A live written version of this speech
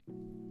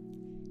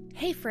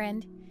Hey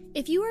friend,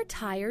 if you are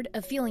tired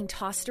of feeling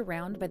tossed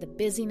around by the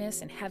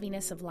busyness and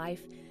heaviness of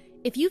life,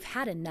 if you've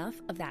had enough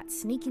of that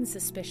sneaking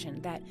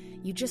suspicion that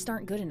you just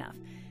aren't good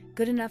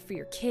enough for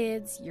your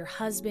kids, your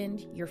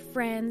husband, your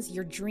friends,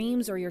 your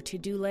dreams, or your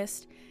to-do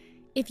list,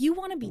 if you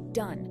want to be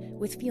done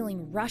with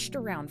feeling rushed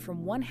around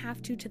from one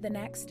have-to to the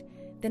next,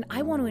 then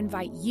I want to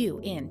invite you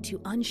in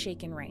to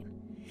Unshaken Rain.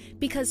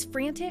 Because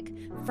frantic,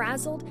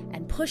 frazzled,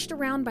 and pushed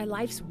around by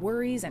life's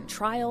worries and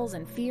trials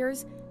and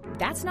fears,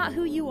 that's not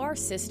who you are,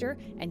 sister,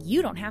 and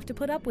you don't have to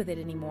put up with it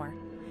anymore.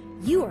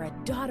 You are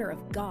a daughter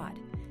of God.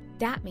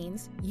 That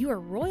means you are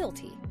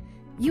royalty.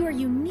 You are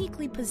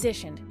uniquely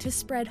positioned to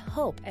spread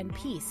hope and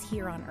peace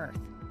here on earth.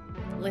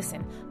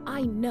 Listen,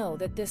 I know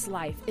that this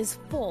life is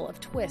full of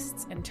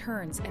twists and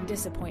turns and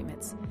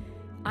disappointments.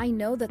 I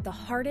know that the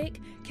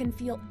heartache can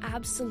feel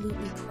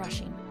absolutely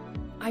crushing.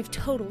 I've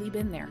totally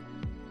been there.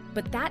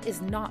 But that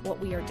is not what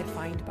we are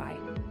defined by.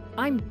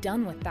 I'm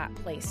done with that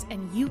place,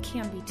 and you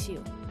can be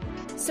too.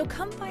 So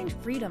come find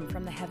freedom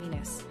from the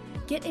heaviness.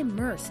 Get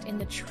immersed in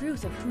the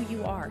truth of who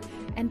you are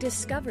and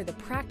discover the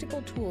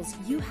practical tools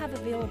you have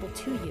available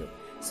to you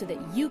so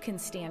that you can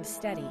stand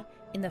steady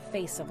in the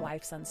face of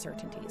life's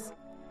uncertainties.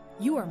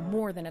 You are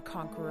more than a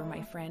conqueror,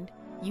 my friend.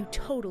 You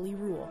totally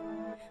rule.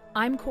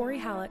 I'm Corey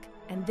Halleck,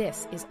 and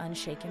this is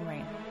Unshaken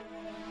Rain.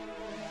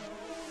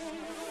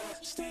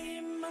 Stay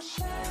in my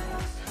shadow.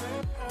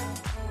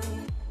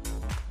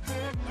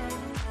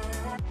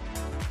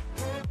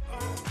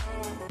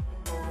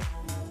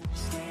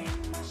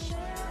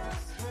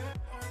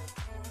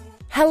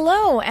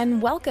 Hello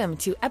and welcome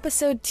to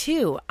episode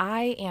 2.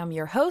 I am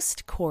your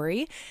host,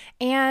 Corey,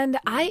 and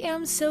I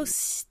am so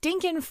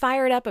stinking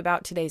fired up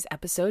about today's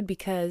episode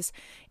because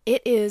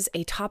it is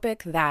a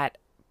topic that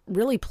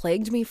really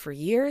plagued me for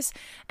years,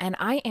 and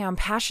I am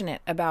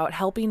passionate about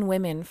helping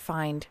women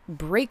find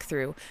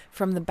breakthrough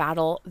from the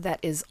battle that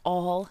is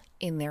all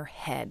in their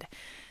head.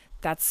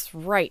 That's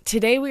right.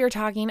 Today we are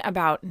talking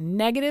about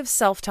negative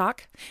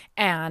self-talk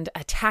and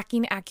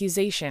attacking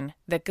accusation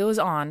that goes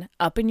on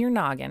up in your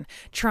noggin,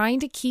 trying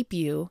to keep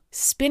you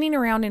spinning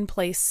around in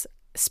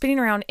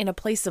a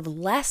place of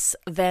less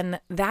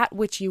than that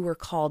which you were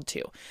called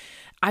to.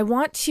 I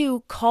want to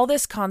call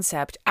this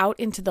concept out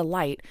into the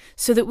light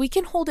so that we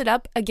can hold it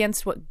up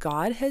against what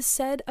God has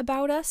said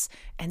about us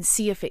and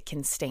see if it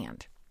can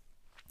stand.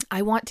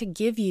 I want to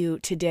give you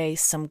today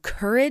some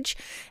courage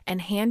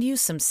and hand you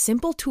some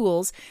simple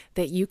tools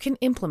that you can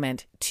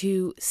implement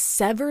to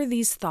sever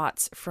these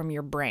thoughts from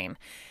your brain.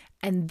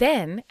 And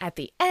then at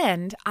the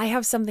end, I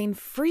have something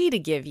free to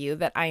give you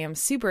that I am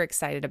super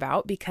excited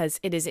about because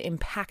it has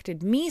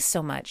impacted me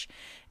so much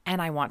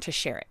and I want to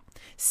share it.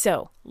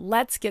 So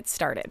let's get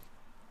started.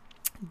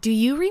 Do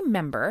you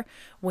remember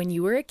when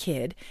you were a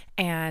kid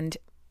and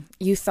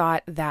you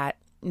thought that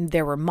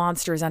there were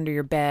monsters under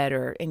your bed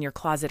or in your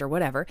closet or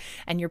whatever,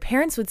 and your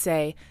parents would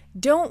say,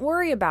 "Don't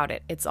worry about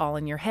it, it's all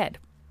in your head"?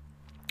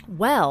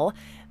 Well,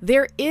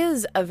 there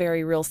is a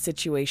very real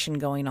situation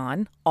going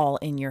on all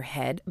in your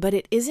head, but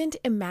it isn't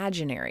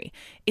imaginary.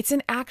 It's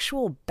an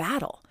actual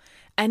battle,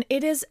 and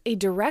it is a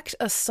direct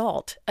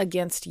assault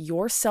against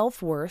your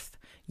self-worth,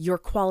 your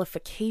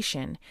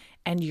qualification,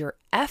 and your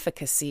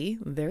efficacy,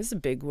 there's a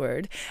big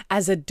word,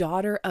 as a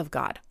daughter of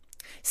God.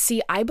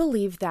 See, I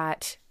believe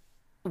that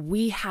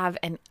we have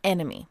an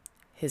enemy.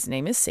 His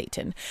name is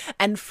Satan.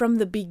 And from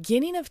the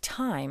beginning of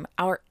time,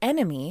 our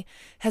enemy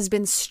has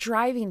been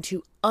striving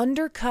to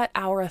undercut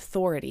our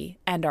authority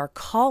and our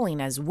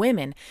calling as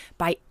women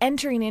by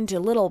entering into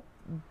little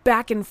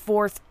back and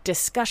forth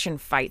discussion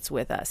fights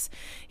with us.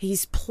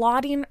 He's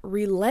plotting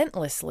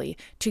relentlessly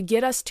to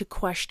get us to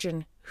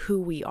question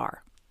who we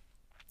are.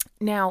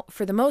 Now,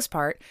 for the most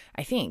part,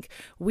 I think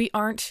we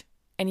aren't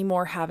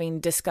anymore having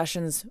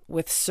discussions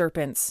with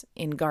serpents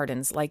in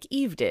gardens like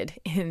Eve did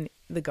in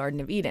the Garden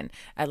of Eden.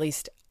 At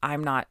least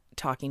I'm not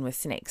talking with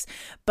snakes.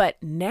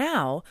 But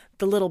now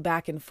the little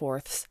back and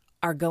forths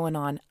are going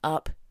on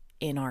up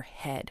in our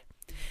head.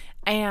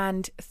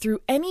 And through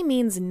any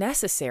means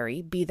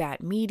necessary, be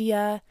that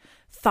media,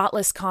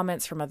 thoughtless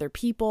comments from other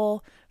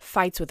people,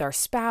 fights with our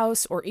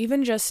spouse, or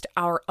even just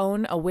our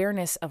own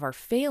awareness of our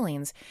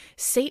failings,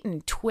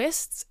 Satan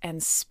twists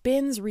and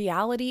spins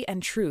reality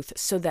and truth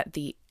so that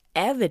the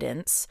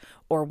evidence,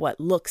 or what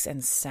looks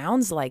and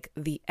sounds like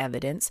the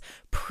evidence,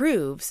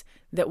 proves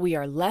that we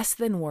are less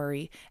than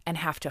worry and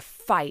have to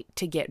fight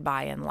to get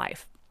by in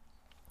life.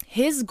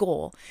 His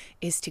goal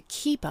is to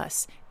keep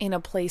us in a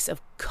place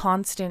of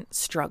constant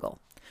struggle,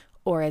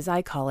 or as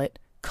I call it,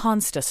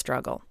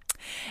 consta-struggle.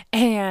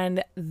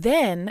 And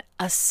then,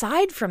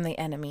 aside from the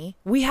enemy,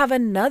 we have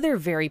another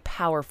very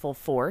powerful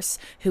force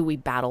who we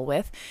battle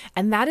with,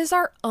 and that is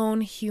our own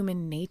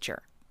human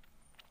nature.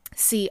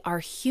 See, our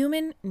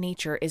human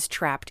nature is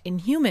trapped in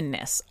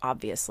humanness,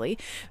 obviously,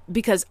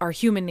 because our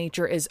human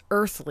nature is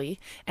earthly,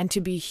 and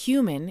to be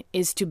human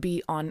is to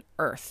be on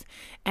earth.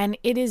 And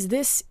it is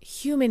this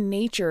human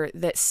nature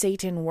that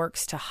Satan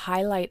works to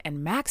highlight and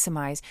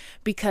maximize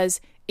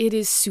because it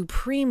is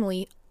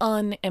supremely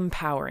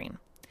unempowering.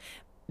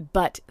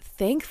 But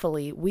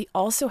thankfully, we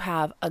also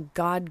have a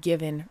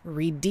God-given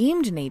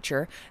redeemed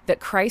nature that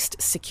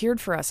Christ secured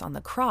for us on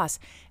the cross.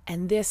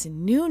 And this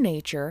new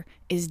nature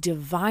is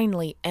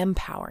divinely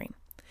empowering.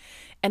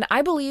 And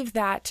I believe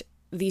that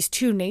these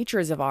two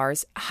natures of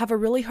ours have a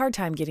really hard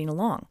time getting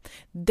along.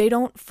 They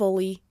don't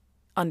fully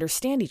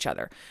understand each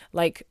other.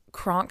 Like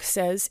Kronk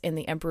says in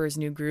The Emperor's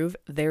New Groove,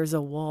 there's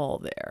a wall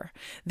there.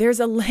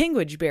 There's a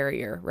language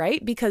barrier,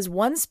 right? Because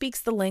one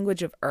speaks the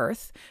language of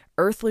earth,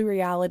 earthly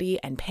reality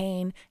and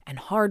pain and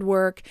hard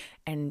work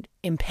and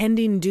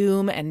impending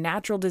doom and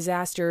natural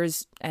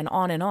disasters and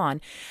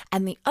on.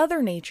 And the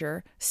other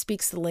nature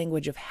speaks the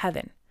language of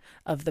heaven,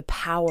 of the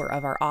power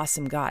of our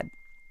awesome God,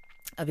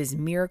 of his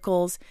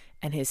miracles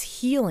and his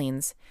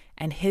healings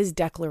and his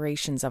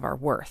declarations of our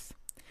worth.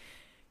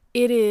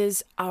 It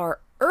is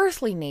our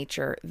earthly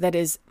nature that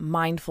is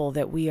mindful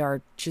that we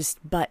are just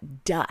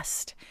but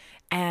dust,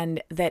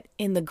 and that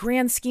in the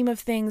grand scheme of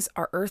things,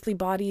 our earthly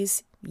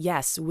bodies,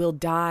 yes, will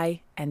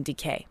die and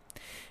decay.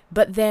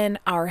 But then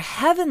our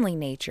heavenly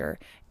nature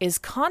is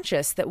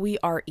conscious that we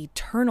are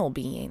eternal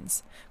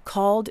beings,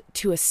 called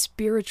to a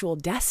spiritual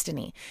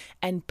destiny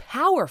and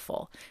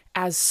powerful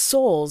as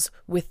souls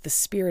with the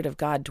Spirit of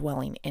God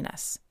dwelling in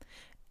us.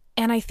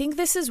 And I think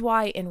this is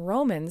why in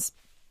Romans,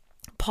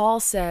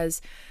 Paul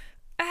says,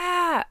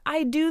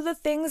 I do the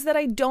things that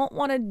I don't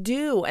want to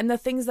do, and the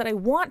things that I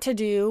want to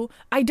do,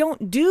 I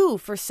don't do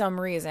for some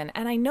reason.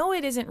 And I know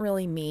it isn't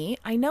really me.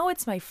 I know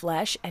it's my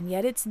flesh, and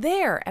yet it's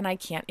there, and I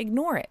can't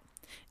ignore it.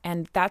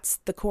 And that's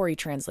the Corey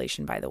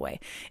translation, by the way.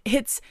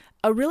 It's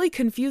a really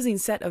confusing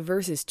set of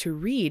verses to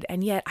read,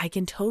 and yet I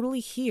can totally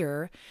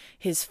hear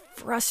his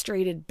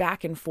frustrated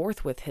back and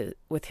forth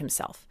with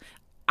himself.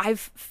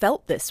 I've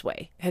felt this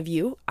way. Have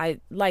you?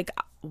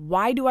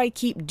 Why do I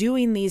keep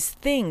doing these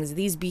things,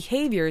 these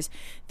behaviors,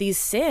 these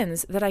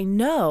sins that I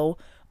know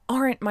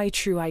aren't my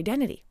true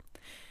identity?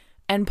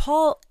 And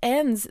Paul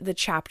ends the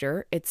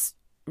chapter, it's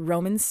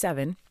Romans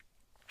 7,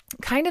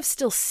 kind of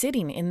still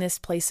sitting in this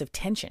place of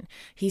tension.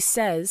 He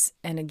says,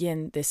 and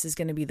again, this is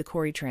going to be the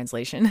Corey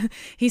translation.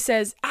 He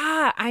says,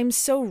 I'm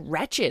so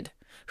wretched.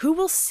 Who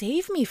will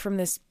save me from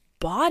this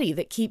body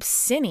that keeps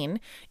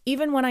sinning,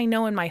 even when I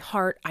know in my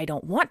heart I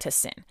don't want to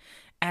sin?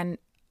 And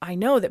I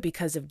know that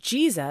because of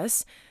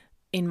Jesus,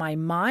 in my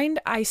mind,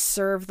 I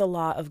serve the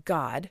law of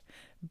God,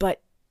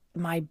 but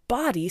my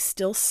body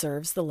still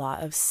serves the law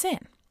of sin.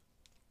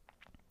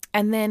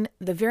 And then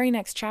the very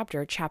next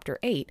chapter, chapter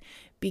 8,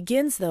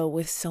 begins though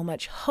with so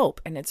much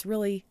hope, and it's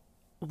really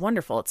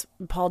wonderful.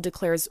 Paul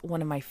declares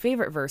one of my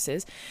favorite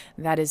verses,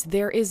 that is,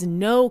 there is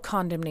no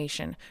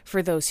condemnation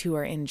for those who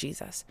are in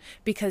Jesus.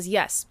 Because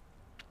yes,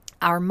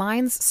 our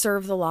minds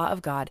serve the law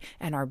of God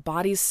and our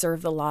bodies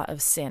serve the law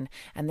of sin.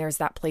 And there's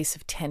that place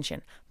of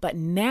tension. But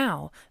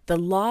now the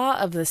law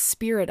of the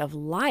Spirit of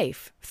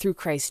life through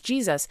Christ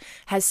Jesus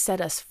has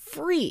set us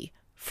free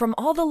from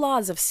all the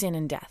laws of sin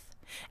and death.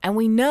 And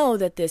we know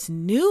that this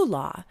new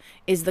law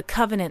is the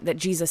covenant that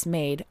Jesus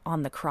made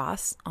on the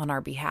cross on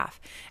our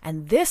behalf.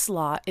 And this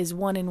law is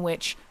one in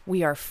which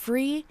we are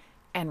free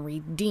and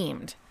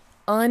redeemed,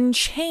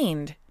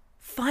 unchained,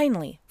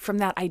 finally, from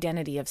that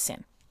identity of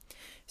sin.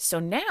 So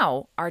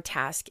now our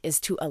task is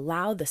to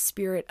allow the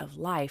Spirit of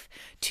life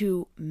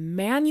to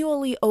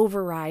manually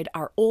override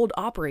our old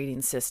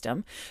operating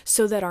system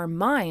so that our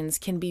minds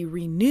can be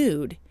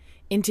renewed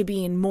into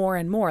being more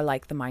and more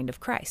like the mind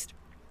of Christ.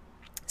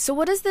 So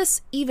what does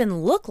this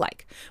even look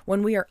like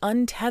when we are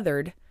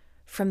untethered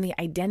from the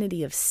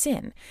identity of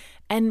sin?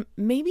 And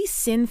maybe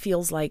sin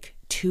feels like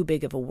too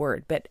big of a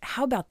word, but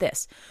how about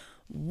this?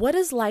 What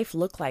does life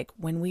look like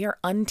when we are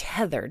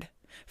untethered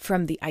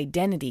from the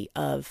identity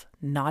of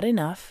not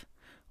enough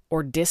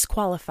or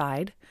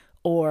disqualified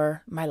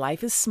or my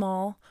life is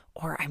small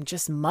or I'm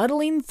just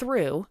muddling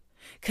through?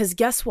 Because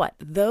guess what?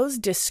 Those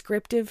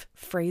descriptive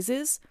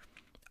phrases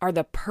are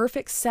the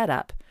perfect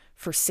setup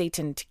for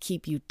Satan to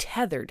keep you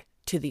tethered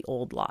to the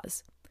old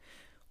laws.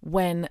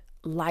 When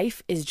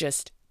life is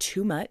just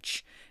too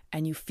much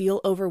and you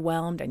feel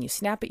overwhelmed and you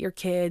snap at your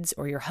kids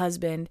or your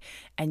husband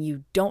and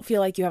you don't feel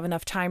like you have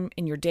enough time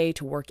in your day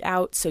to work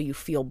out, so you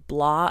feel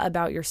blah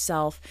about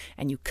yourself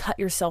and you cut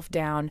yourself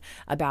down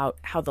about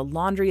how the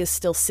laundry is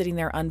still sitting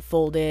there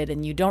unfolded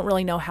and you don't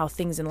really know how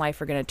things in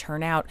life are going to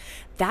turn out,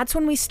 that's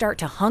when we start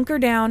to hunker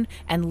down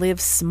and live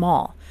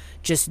small.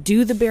 Just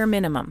do the bare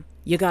minimum.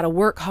 You got to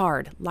work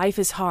hard. Life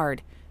is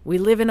hard. We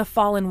live in a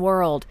fallen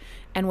world.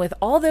 And with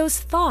all those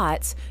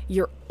thoughts,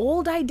 your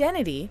old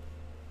identity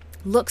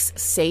looks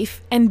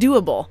safe and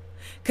doable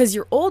because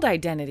your old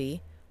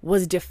identity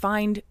was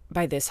defined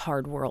by this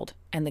hard world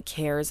and the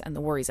cares and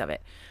the worries of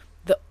it.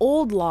 The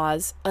old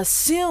laws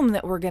assume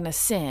that we're going to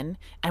sin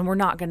and we're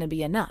not going to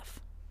be enough.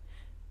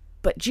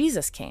 But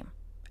Jesus came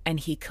and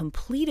he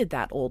completed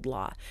that old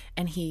law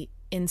and he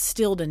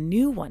instilled a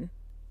new one.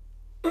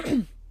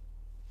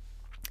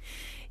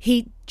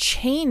 He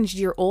changed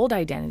your old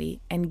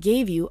identity and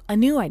gave you a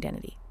new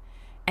identity.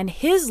 And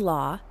his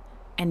law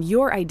and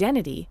your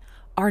identity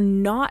are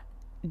not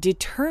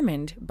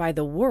determined by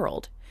the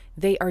world.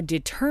 They are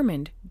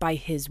determined by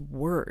his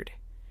word.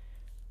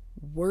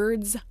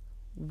 Words,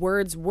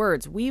 words,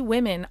 words. We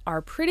women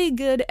are pretty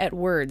good at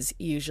words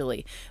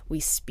usually. We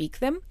speak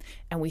them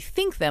and we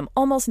think them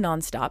almost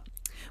nonstop.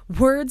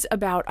 Words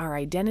about our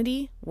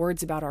identity,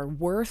 words about our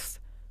worth,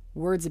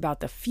 words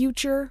about the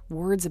future,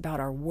 words about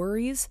our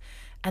worries.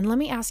 And let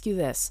me ask you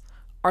this.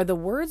 Are the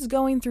words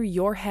going through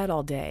your head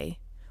all day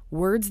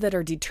words that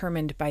are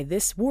determined by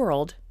this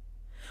world,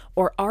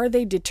 or are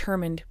they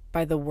determined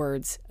by the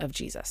words of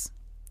Jesus?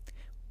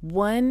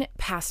 One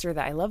pastor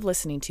that I love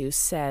listening to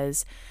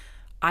says,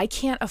 I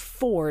can't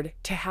afford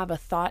to have a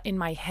thought in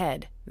my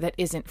head that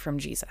isn't from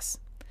Jesus.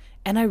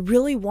 And I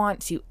really want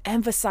to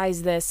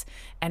emphasize this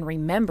and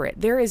remember it.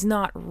 There is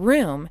not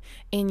room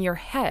in your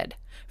head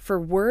for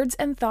words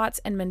and thoughts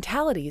and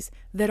mentalities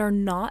that are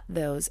not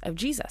those of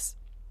Jesus.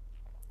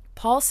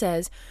 Paul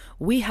says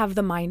we have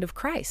the mind of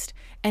Christ,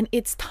 and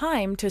it's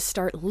time to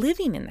start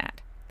living in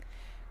that.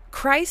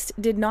 Christ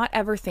did not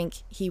ever think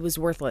he was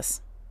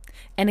worthless.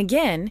 And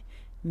again,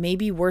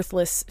 maybe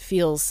worthless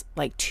feels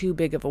like too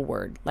big of a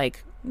word.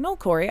 Like, no,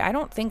 Corey, I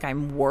don't think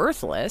I'm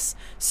worthless.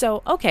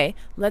 So, okay,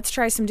 let's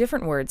try some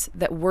different words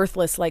that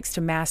worthless likes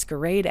to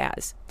masquerade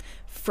as.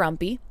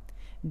 Frumpy,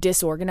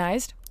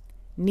 disorganized,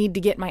 need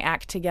to get my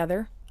act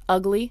together,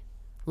 ugly,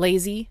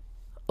 lazy,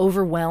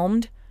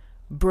 overwhelmed,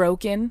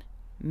 broken,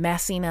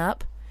 messing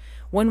up.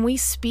 When we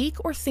speak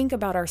or think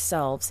about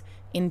ourselves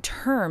in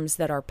terms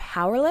that are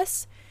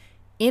powerless,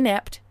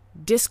 inept,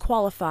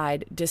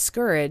 disqualified,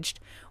 discouraged,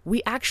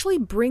 we actually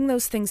bring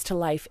those things to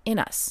life in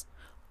us.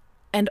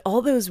 And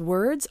all those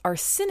words are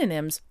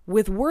synonyms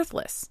with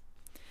worthless.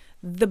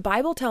 The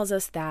Bible tells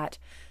us that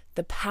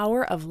the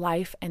power of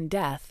life and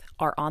death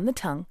are on the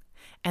tongue,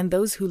 and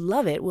those who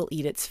love it will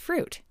eat its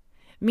fruit.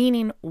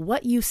 Meaning,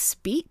 what you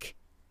speak,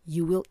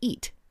 you will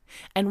eat.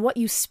 And what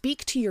you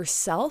speak to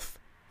yourself,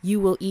 you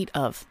will eat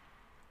of.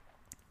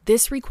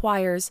 This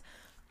requires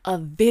a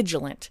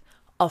vigilant,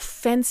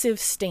 offensive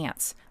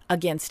stance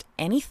against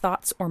any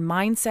thoughts or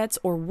mindsets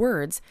or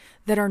words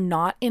that are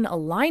not in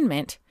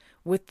alignment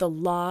with the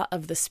law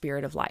of the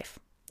Spirit of life.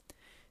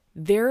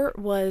 There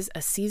was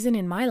a season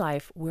in my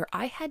life where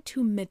I had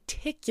to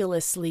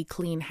meticulously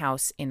clean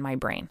house in my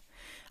brain.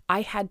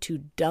 I had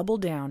to double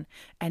down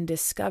and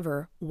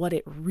discover what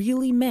it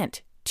really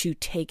meant to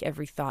take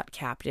every thought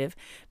captive,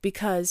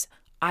 because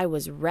I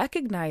was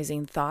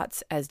recognizing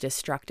thoughts as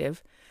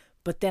destructive,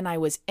 but then I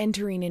was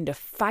entering into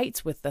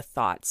fights with the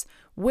thoughts,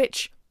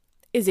 which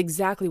is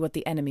exactly what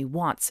the enemy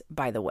wants,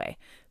 by the way.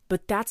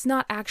 But that's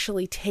not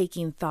actually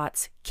taking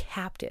thoughts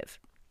captive.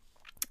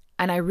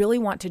 And I really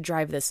want to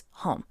drive this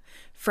home.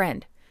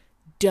 Friend,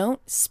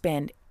 don't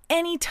spend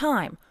any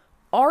time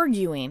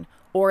arguing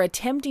or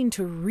attempting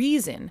to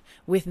reason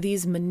with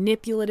these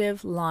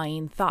manipulative,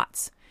 lying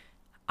thoughts.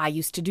 I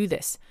used to do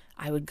this.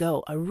 I would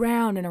go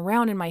around and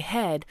around in my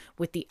head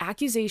with the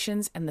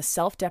accusations and the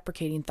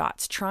self-deprecating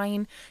thoughts,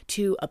 trying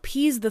to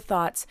appease the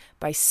thoughts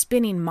by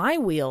spinning my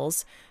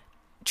wheels,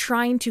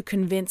 trying to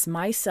convince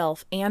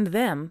myself and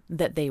them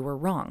that they were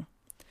wrong.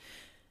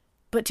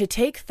 But to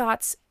take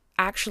thoughts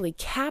actually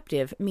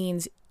captive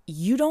means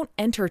you don't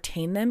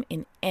entertain them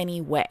in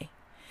any way.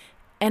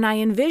 And I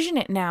envision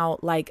it now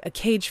like a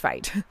cage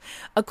fight.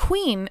 A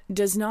queen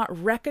does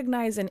not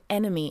recognize an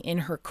enemy in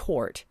her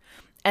court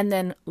and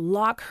then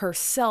lock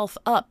herself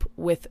up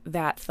with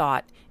that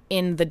thought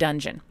in the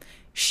dungeon.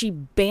 She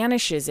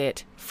banishes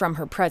it from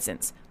her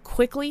presence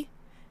quickly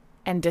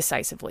and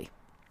decisively.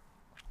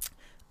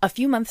 A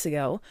few months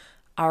ago,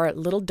 our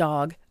little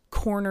dog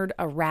cornered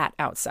a rat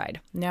outside.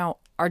 Now,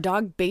 our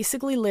dog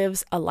basically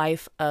lives a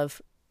life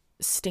of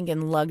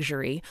stinking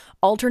luxury,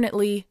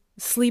 alternately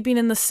sleeping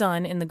in the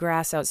sun in the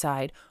grass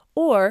outside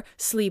or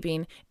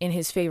sleeping in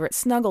his favorite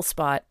snuggle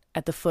spot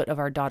at the foot of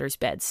our daughter's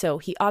bed. So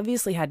he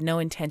obviously had no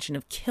intention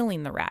of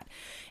killing the rat.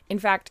 In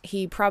fact,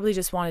 he probably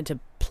just wanted to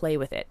play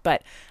with it.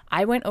 But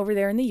I went over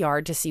there in the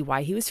yard to see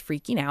why he was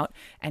freaking out.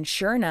 And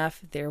sure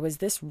enough, there was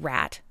this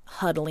rat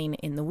huddling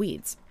in the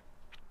weeds.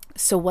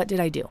 So what did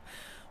I do?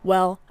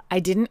 Well, I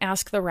didn't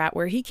ask the rat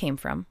where he came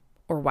from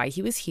or why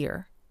he was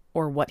here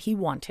or what he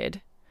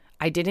wanted.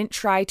 I didn't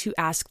try to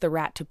ask the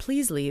rat to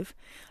please leave.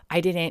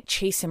 I didn't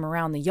chase him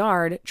around the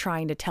yard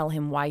trying to tell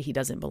him why he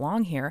doesn't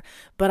belong here.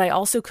 But I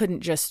also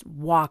couldn't just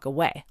walk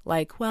away.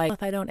 Like, well,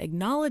 if I don't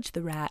acknowledge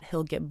the rat,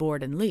 he'll get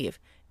bored and leave.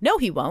 No,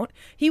 he won't.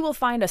 He will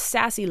find a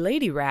sassy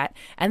lady rat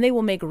and they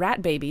will make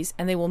rat babies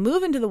and they will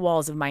move into the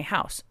walls of my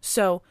house.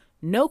 So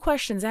no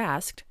questions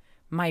asked.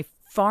 My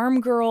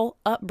farm girl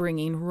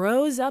upbringing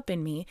rose up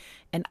in me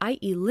and I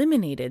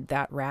eliminated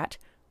that rat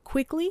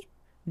quickly,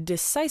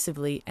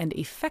 decisively, and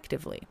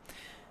effectively.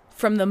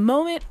 From the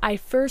moment I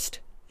first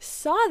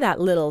saw that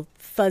little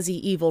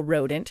fuzzy evil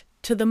rodent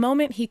to the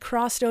moment he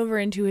crossed over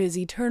into his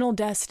eternal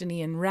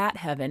destiny in rat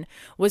heaven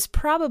was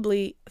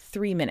probably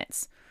 3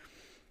 minutes.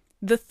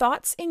 The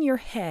thoughts in your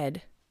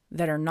head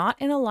that are not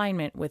in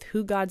alignment with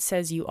who God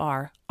says you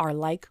are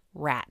like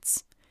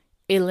rats.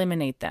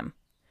 Eliminate them.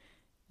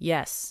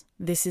 Yes,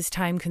 this is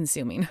time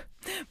consuming.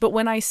 But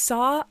when I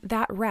saw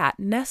that rat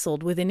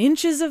nestled within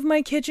inches of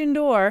my kitchen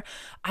door,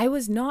 I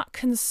was not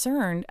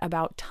concerned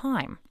about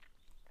time.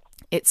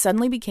 It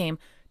suddenly became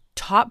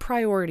top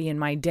priority in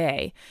my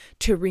day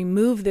to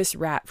remove this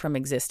rat from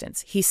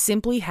existence. He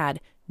simply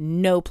had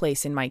no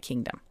place in my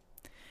kingdom.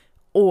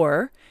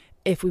 Or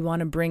if we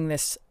want to bring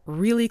this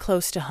really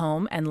close to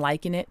home and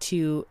liken it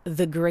to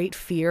the great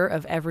fear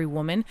of every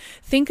woman,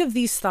 think of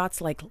these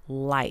thoughts like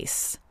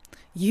lice.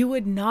 You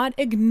would not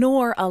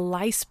ignore a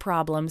lice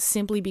problem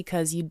simply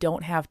because you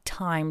don't have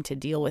time to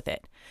deal with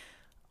it.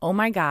 Oh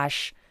my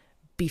gosh,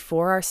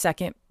 before our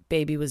second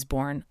baby was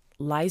born,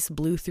 lice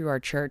blew through our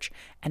church,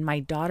 and my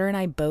daughter and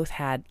I both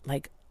had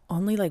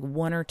only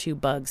 1 or 2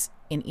 bugs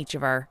in each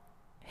of our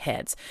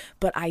heads.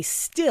 But I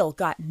still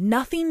got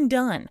nothing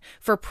done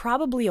for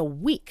probably a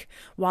week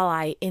while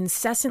I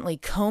incessantly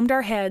combed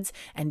our heads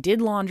and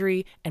did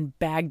laundry and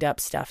bagged up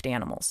stuffed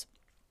animals.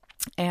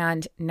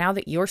 And now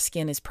that your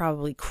skin is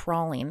probably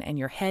crawling and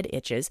your head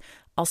itches,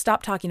 I'll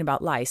stop talking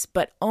about lice.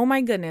 But oh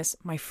my goodness,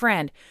 my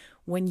friend,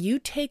 when you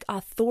take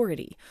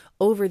authority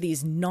over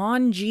these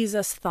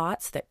non-Jesus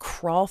thoughts that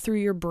crawl through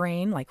your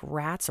brain like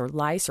rats or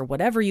lice or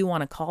whatever you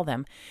want to call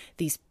them,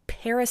 these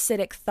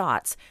parasitic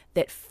thoughts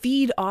that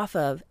feed off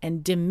of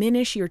and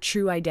diminish your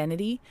true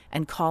identity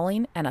and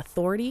calling and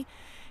authority,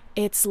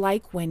 it's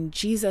like when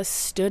Jesus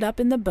stood up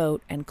in the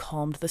boat and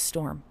calmed the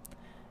storm.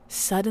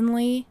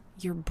 Suddenly,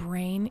 your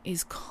brain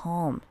is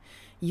calm.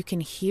 You can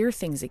hear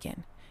things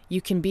again.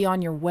 You can be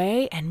on your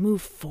way and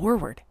move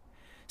forward.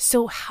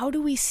 So how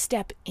do we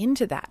step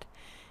into that?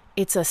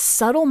 It's a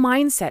subtle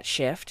mindset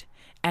shift,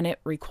 and it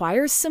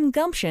requires some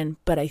gumption,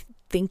 but I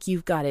think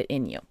you've got it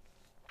in you.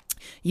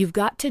 You've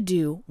got to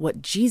do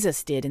what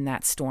Jesus did in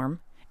that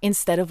storm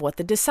instead of what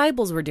the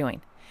disciples were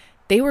doing.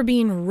 They were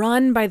being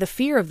run by the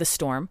fear of the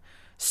storm,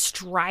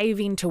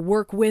 striving to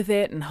work with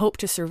it and hope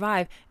to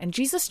survive, and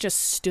Jesus just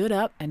stood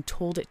up and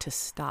told it to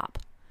stop.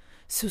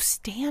 So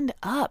stand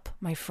up,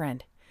 my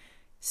friend.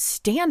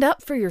 Stand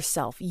up for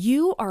yourself.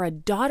 You are a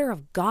daughter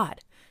of God.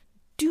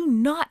 Do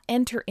not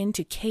enter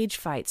into cage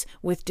fights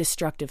with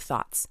destructive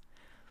thoughts.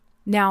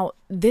 Now,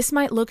 this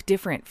might look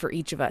different for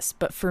each of us,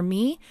 but for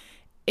me,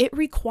 it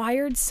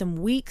required some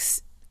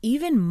weeks,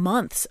 even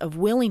months of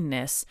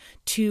willingness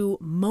to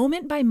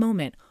moment by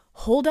moment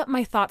hold up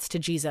my thoughts to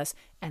Jesus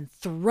and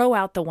throw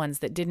out the ones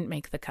that didn't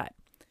make the cut.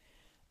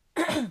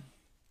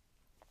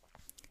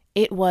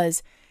 It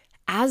was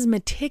as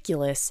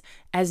meticulous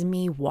as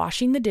me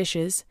washing the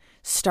dishes,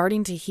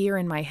 starting to hear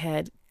in my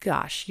head,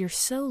 gosh, you're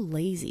so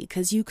lazy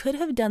because you could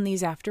have done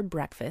these after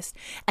breakfast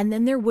and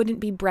then there wouldn't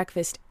be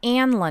breakfast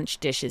and lunch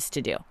dishes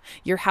to do.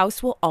 Your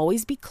house will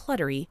always be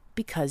cluttery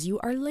because you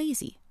are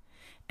lazy.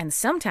 And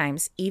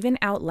sometimes, even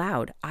out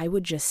loud, I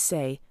would just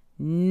say,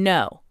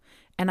 no.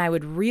 And I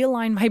would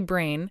realign my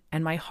brain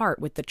and my heart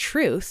with the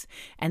truth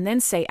and then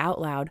say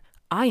out loud,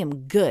 I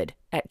am good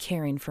at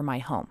caring for my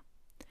home.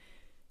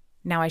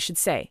 Now, I should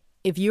say,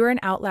 if you're an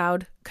out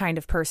loud kind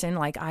of person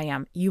like I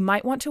am, you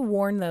might want to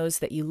warn those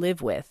that you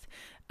live with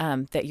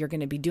that you're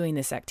going to be doing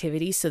this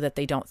activity so that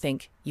they don't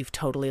think you've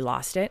totally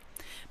lost it.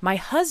 My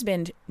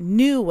husband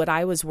knew what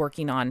I was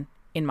working on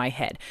in my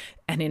head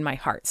and in my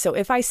heart. So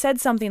if I said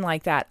something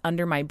like that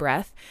under my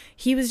breath,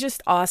 he was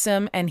just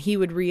awesome, and he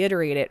would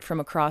reiterate it from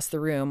across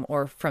the room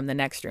or from the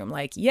next room,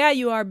 like, yeah,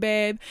 you are,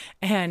 babe.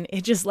 And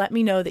it just let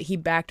me know that he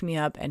backed me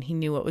up and he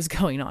knew what was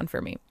going on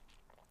for me.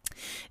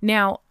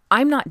 Now,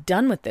 I'm not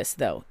done with this,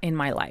 though, in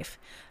my life,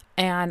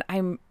 and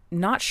I'm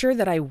not sure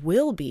that I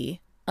will be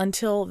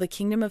until the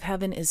kingdom of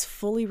heaven is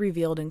fully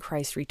revealed and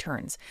Christ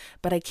returns.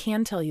 But I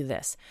can tell you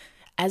this.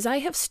 As I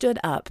have stood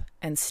up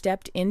and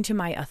stepped into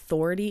my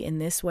authority in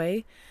this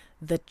way,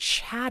 the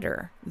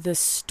chatter, the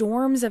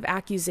storms of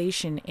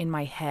accusation in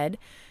my head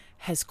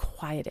has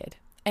quieted.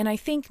 And I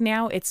think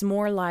now it's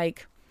more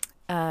like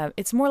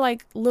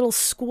little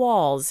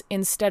squalls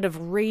instead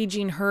of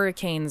raging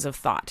hurricanes of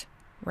thought,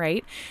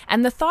 right?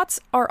 And the thoughts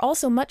are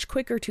also much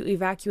quicker to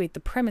evacuate the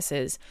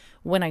premises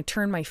when I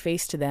turn my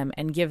face to them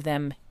and give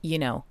them,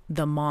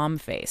 the mom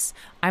face.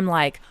 I'm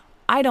like,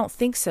 I don't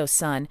think so,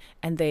 son.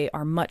 And they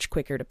are much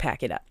quicker to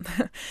pack it up.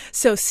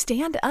 So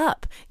stand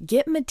up,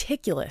 get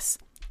meticulous,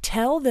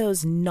 tell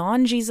those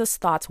non-Jesus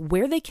thoughts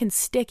where they can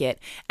stick it,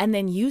 and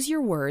then use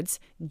your words,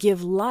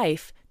 give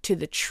life to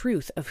the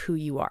truth of who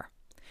you are.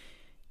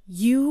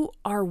 You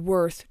are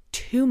worth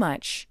too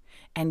much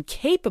and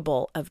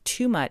capable of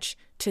too much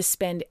to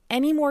spend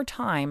any more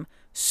time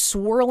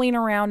swirling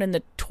around in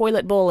the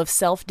toilet bowl of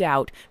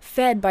self-doubt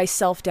fed by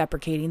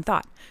self-deprecating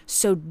thought.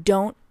 So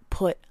don't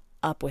put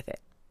up with it.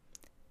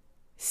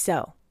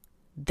 So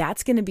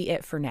that's going to be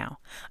it for now.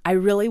 I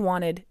really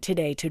wanted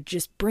today to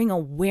just bring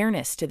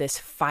awareness to this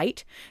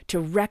fight, to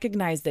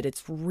recognize that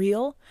it's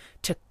real,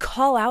 to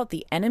call out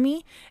the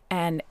enemy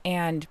and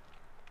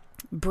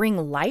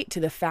bring light to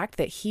the fact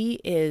that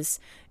he is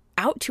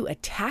out to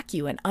attack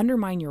you and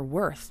undermine your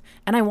worth.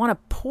 And I want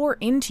to pour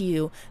into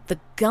you the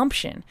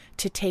gumption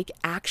to take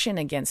action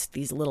against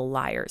these little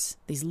liars,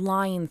 these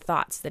lying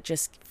thoughts that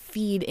just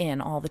feed in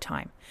all the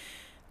time.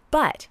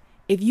 But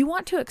if you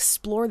want to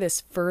explore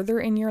this further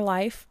in your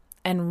life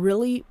and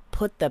really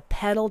put the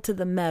pedal to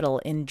the metal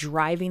in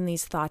driving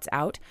these thoughts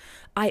out,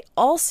 I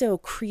also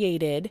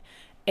created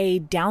a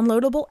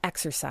downloadable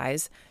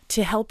exercise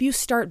to help you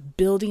start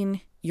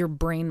building your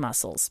brain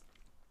muscles.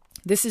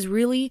 This is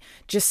really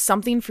just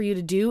something for you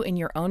to do in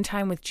your own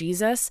time with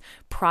Jesus,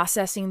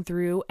 processing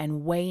through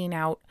and weighing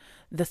out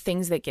the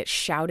things that get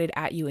shouted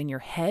at you in your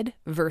head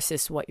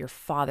versus what your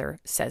Father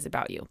says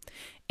about you.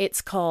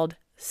 It's called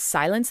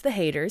Silence the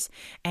Haters,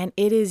 and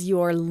it is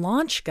your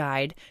launch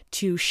guide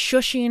to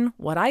shushing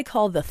what I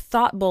call the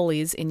thought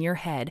bullies in your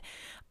head.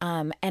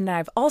 And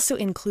I've also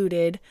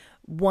included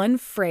one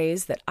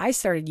phrase that I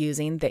started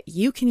using that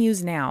you can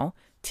use now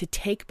to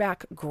take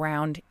back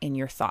ground in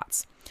your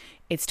thoughts.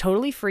 It's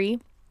totally free.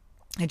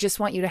 I just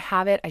want you to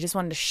have it. I just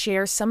wanted to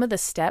share some of the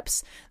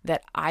steps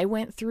that I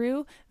went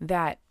through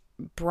that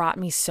brought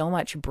me so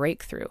much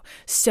breakthrough.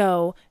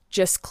 So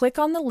just click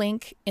on the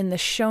link in the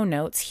show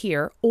notes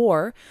here,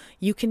 or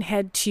you can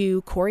head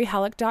to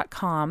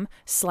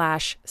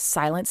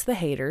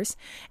CoreyHalleck.com/silencethehaters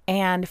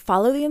and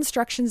follow the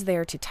instructions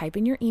there to type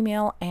in your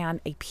email,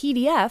 and a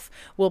PDF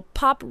will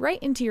pop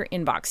right into your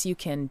inbox. You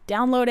can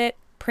download it,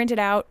 print it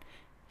out,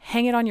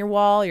 hang it on your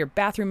wall, your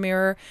bathroom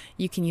mirror.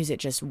 You can use it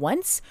just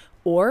once,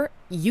 or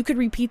you could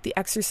repeat the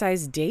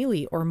exercise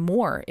daily or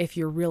more if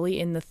you're really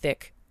in the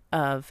thick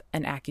of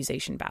an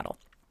accusation battle.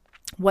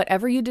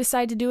 Whatever you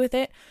decide to do with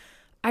it,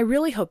 I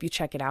really hope you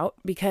check it out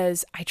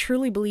because I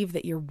truly believe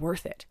that you're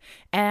worth it.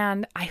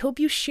 And I hope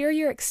you share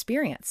your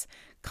experience.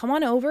 Come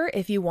on over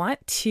if you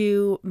want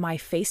to my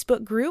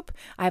Facebook group.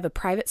 I have a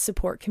private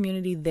support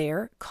community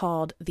there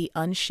called the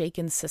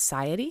Unshaken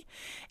Society.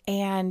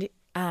 And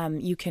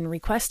you can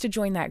request to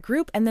join that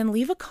group and then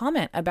leave a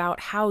comment about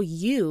how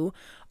you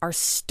are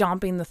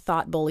stomping the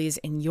thought bullies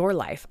in your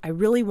life. I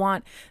really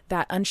want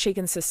that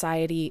Unshaken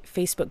Society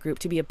Facebook group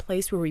to be a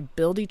place where we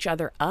build each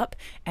other up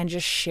and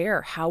just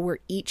share how we're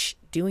each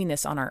doing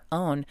this on our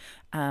own,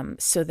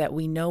 so that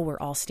we know we're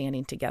all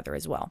standing together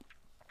as well.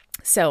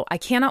 So I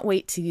cannot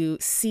wait to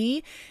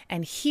see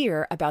and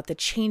hear about the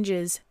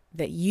changes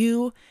that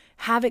you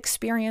have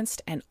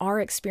experienced and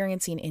are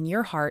experiencing in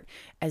your heart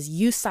as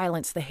you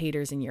silence the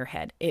haters in your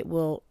head. It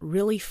will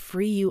really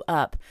free you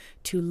up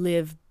to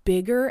live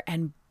bigger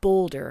and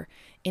bolder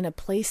in a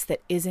place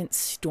that isn't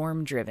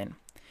storm-driven.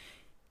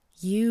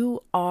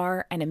 You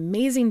are an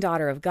amazing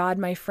daughter of God,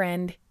 my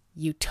friend.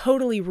 You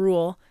totally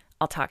rule.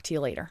 I'll talk to you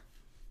later.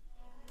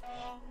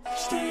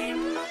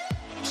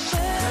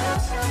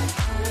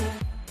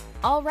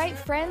 All right,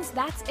 friends,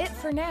 that's it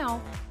for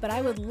now, but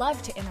I would love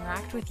to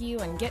interact with you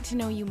and get to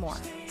know you more.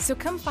 So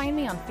come find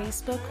me on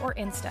Facebook or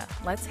Insta.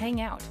 Let's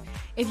hang out.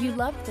 If you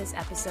loved this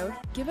episode,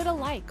 give it a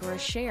like or a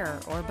share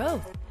or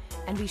both.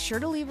 And be sure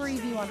to leave a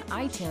review on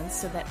iTunes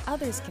so that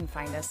others can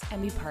find us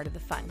and be part of the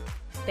fun.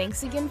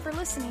 Thanks again for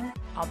listening.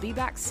 I'll be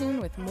back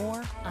soon with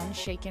more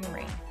Unshaken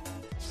Rain.